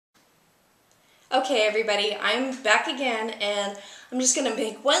Okay everybody, I'm back again and I'm just going to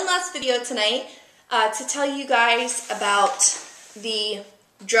make one last video tonight to tell you guys about the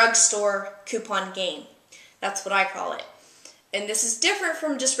drugstore coupon game. That's what I call it. And this is different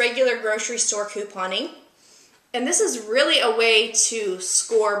from just regular grocery store couponing. And this is really a way to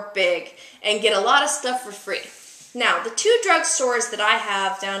score big and get a lot of stuff for free. Now, the two drugstores that I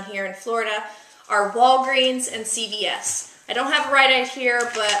have down here in Florida are Walgreens and CVS. I don't have Rite Aid here,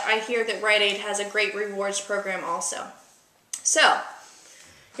 but I hear that Rite Aid has a great rewards program also. So,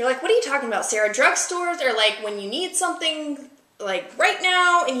 you're like, what are you talking about, Sarah? Drugstores are like when you need something like right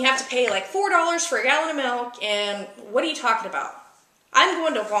now and you have to pay like $4 for a gallon of milk, and what are you talking about? I'm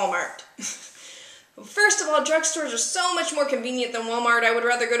going to Walmart. First of all, drugstores are so much more convenient than Walmart. I would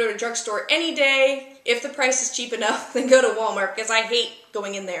rather go to a drugstore any day if the price is cheap enough than go to Walmart because I hate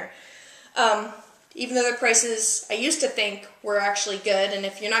going in there. Even though the prices, I used to think, were actually good, and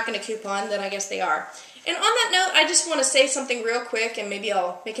if you're not going to coupon, then I guess they are. And on that note, I just want to say something real quick, and maybe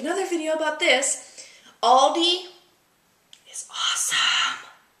I'll make another video about this. Aldi is awesome.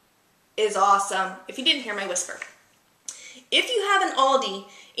 Is awesome. If you didn't hear my whisper. If you have an Aldi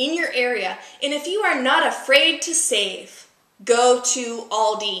in your area, and if you are not afraid to save, go to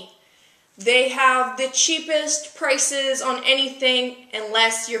Aldi. They have the cheapest prices on anything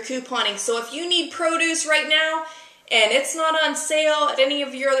unless you're couponing. So if you need produce right now and it's not on sale at any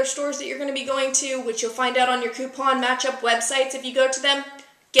of your other stores that you're going to be going to, which you'll find out on your coupon matchup websites if you go to them,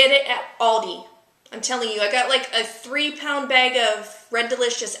 get it at Aldi. I'm telling you, I got like a 3-pound bag of Red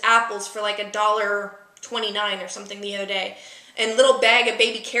Delicious apples for like $1.29 or something the other day. And a little bag of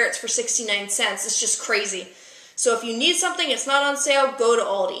baby carrots for 69 cents. It's just crazy. So if you need something, it's not on sale, go to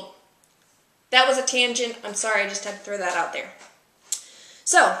Aldi. That was a tangent. I'm sorry, I just had to throw that out there.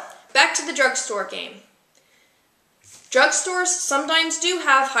 So, back to the drugstore game. Drugstores sometimes do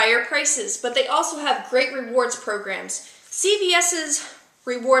have higher prices, but they also have great rewards programs. CVS's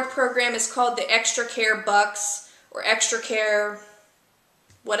reward program is called the Extra Care Bucks, or Extra Care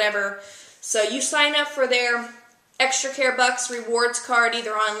whatever. So you sign up for their Extra Care Bucks rewards card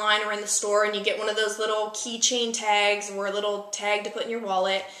either online or in the store, and you get one of those little keychain tags or a little tag to put in your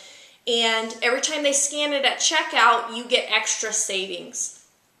wallet. And every time they scan it at checkout, you get extra savings.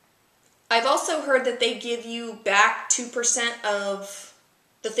 I've also heard that they give you back 2% of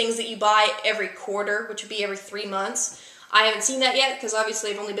the things that you buy every quarter, which would be every 3 months. I haven't seen that yet because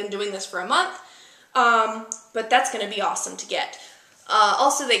obviously I've only been doing this for a month, but that's going to be awesome to get.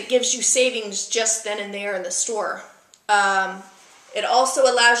 Also, that gives you savings just then and there in the store. It also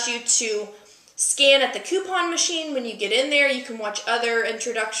allows you to scan at the coupon machine when you get in there. You can watch other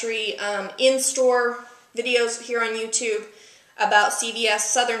introductory in-store videos here on YouTube about CVS.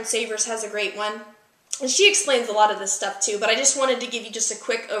 Southern Savers has a great one. And she explains a lot of this stuff too, but I just wanted to give you just a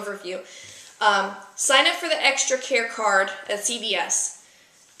quick overview. Sign up for the Extra Care card at CVS.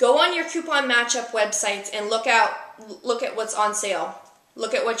 Go on your coupon matchup websites and look at what's on sale.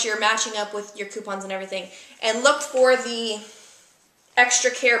 Look at what you're matching up with your coupons and everything. And look for the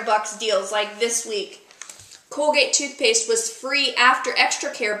Extra Care Bucks deals. Like this week, Colgate toothpaste was free after Extra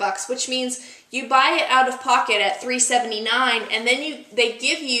Care Bucks, which means you buy it out of pocket at $3.79, and then they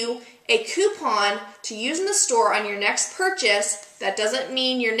give you a coupon to use in the store on your next purchase. That doesn't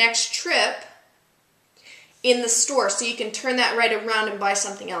mean your next trip in the store, so you can turn that right around and buy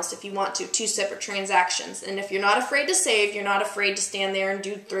something else if you want to. 2 separate transactions. And if you're not afraid to save, you're not afraid to stand there and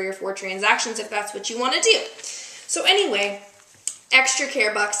do 3 or 4 transactions if that's what you want to do. So anyway, Extra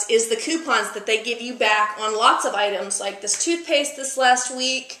Care Bucks is the coupons that they give you back on lots of items, like this toothpaste this last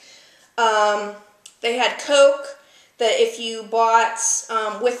week. They had Coke that if you bought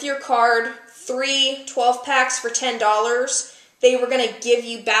with your card 3 12-packs for $10, they were going to give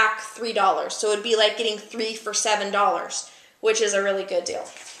you back $3. So it would be like getting 3 for $7, which is a really good deal.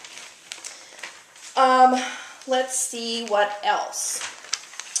 Let's see what else.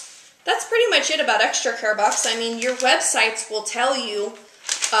 That's pretty much it about Extra Care Bucks. I mean, your websites will tell you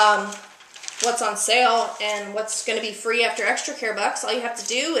what's on sale and what's going to be free after Extra Care Bucks. All you have to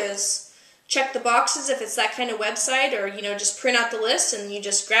do is check the boxes if it's that kind of website, or just print out the list and you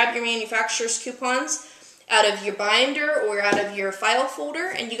just grab your manufacturer's coupons out of your binder or out of your file folder,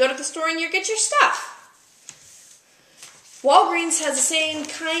 and you go to the store and you get your stuff. Walgreens has the same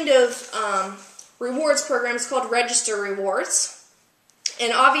kind of rewards program. It's called Register Rewards.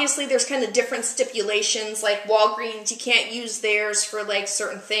 And obviously there's kind of different stipulations. Like Walgreens, you can't use theirs for like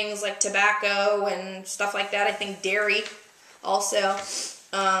certain things like tobacco and stuff like that. I think dairy also.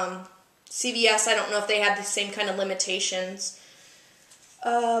 CVS, I don't know if they have the same kind of limitations.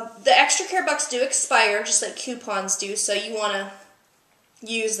 The Extra Care Bucks do expire, just like coupons do, so you want to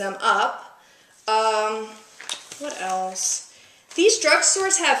use them up. What else? These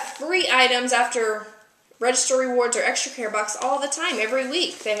drugstores have free items after register rewards or extra care bucks all the time. Every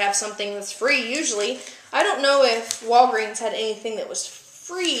week they have something that's free usually. I don't know if Walgreens had anything that was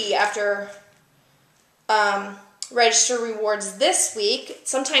free after register rewards this week.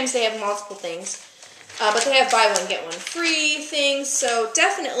 Sometimes they have multiple things, but they have buy one get one free things. So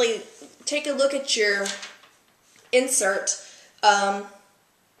definitely take a look at your insert.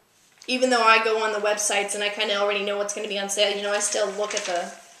 Even though I go on the websites and I kind of already know what's going to be on sale, you know, I still look at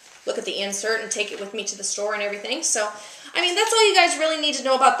the insert and take it with me to the store and everything. So, I mean, that's all you guys really need to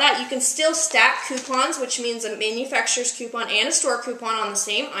know about that. You can still stack coupons, which means a manufacturer's coupon and a store coupon on the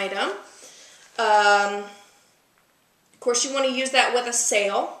same item. Of course, you want to use that with a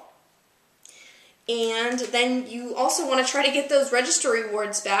sale. And then you also want to try to get those register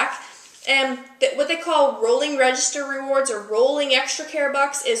rewards back. And what they call rolling register rewards or rolling extra care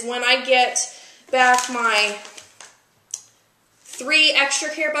bucks is when I get back my 3 extra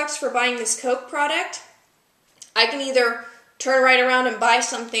care bucks for buying this Coke product. I can either turn right around and buy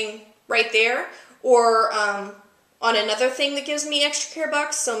something right there, or on another thing that gives me extra care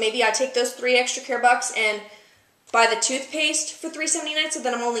bucks. So maybe I take those 3 extra care bucks and buy the toothpaste for $3.79, so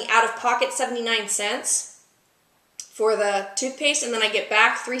then I'm only out of pocket 79 cents for the toothpaste, and then I get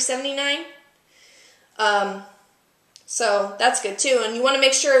back $3.79. So that's good too. And you want to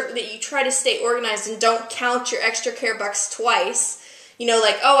make sure that you try to stay organized and don't count your extra care bucks twice. You know,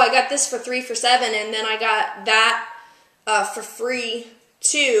 like, oh, I got this for 3 for $7, and then I got that for free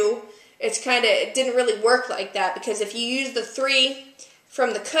too. It didn't really work like that, because if you use the 3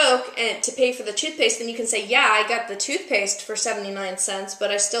 from the Coke and to pay for the toothpaste, then you can say, yeah, I got the toothpaste for 79 cents,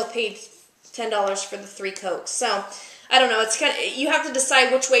 but I still paid $10 for the 3 Cokes. So, I don't know, you have to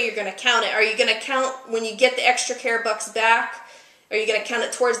decide which way you're going to count it. Are you going to count when you get the extra care bucks back? Are you going to count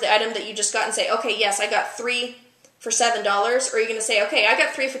it towards the item that you just got and say, okay, yes, I got 3 for $7, or are you going to say, okay, I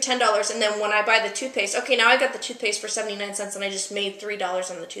got 3 for $10, and then when I buy the toothpaste, okay, now I got the toothpaste for 79 cents, and I just made $3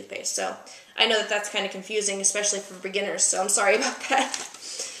 on the toothpaste. So I know that that's kind of confusing, especially for beginners, so I'm sorry about that.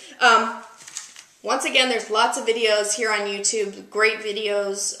 Once again, there's lots of videos here on YouTube, great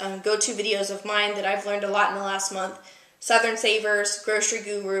videos, go-to videos of mine that I've learned a lot in the last month. Southern Savers, Grocery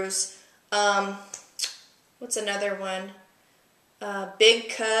Gurus, what's another one? Big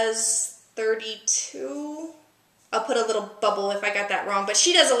Cuz 32. I'll put a little bubble if I got that wrong, but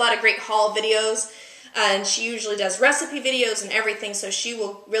she does a lot of great haul videos, and she usually does recipe videos and everything, so she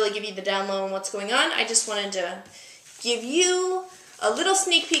will really give you the down low on what's going on. I just wanted to give you a little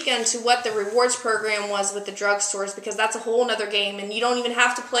sneak peek into what the rewards program was with the drugstores, because that's a whole nother game, and you don't even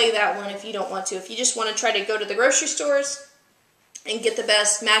have to play that one if you don't want to. If you just want to try to go to the grocery stores and get the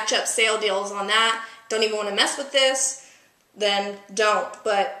best match-up sale deals on that, don't even want to mess with this, then don't.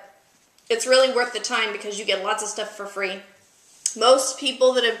 But it's really worth the time because you get lots of stuff for free. Most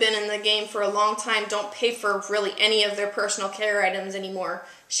people that have been in the game for a long time don't pay for really any of their personal care items anymore.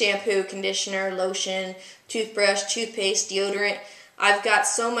 Shampoo, conditioner, lotion, toothbrush, toothpaste, deodorant. I've got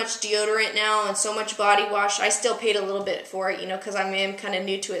so much deodorant now and so much body wash. I still paid a little bit for it, you know, because I am kind of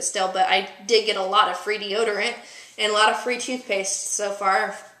new to it still, but I did get a lot of free deodorant and a lot of free toothpaste so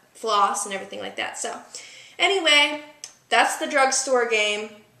far, floss and everything like that. So anyway, that's the drugstore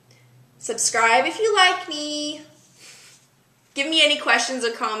game. Subscribe if you like me. Give me any questions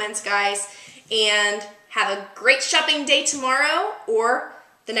or comments, guys, and have a great shopping day tomorrow or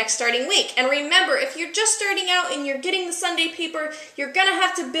the next starting week. And remember, if you're just starting out and you're getting the Sunday paper, you're going to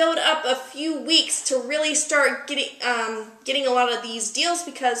have to build up a few weeks to really start getting a lot of these deals,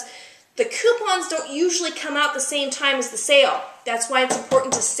 because the coupons don't usually come out the same time as the sale. That's why it's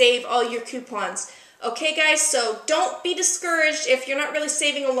important to save all your coupons. Okay, guys, so don't be discouraged if you're not really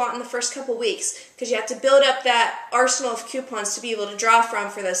saving a lot in the first couple weeks, because you have to build up that arsenal of coupons to be able to draw from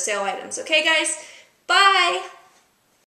for those sale items. Okay, guys? Bye!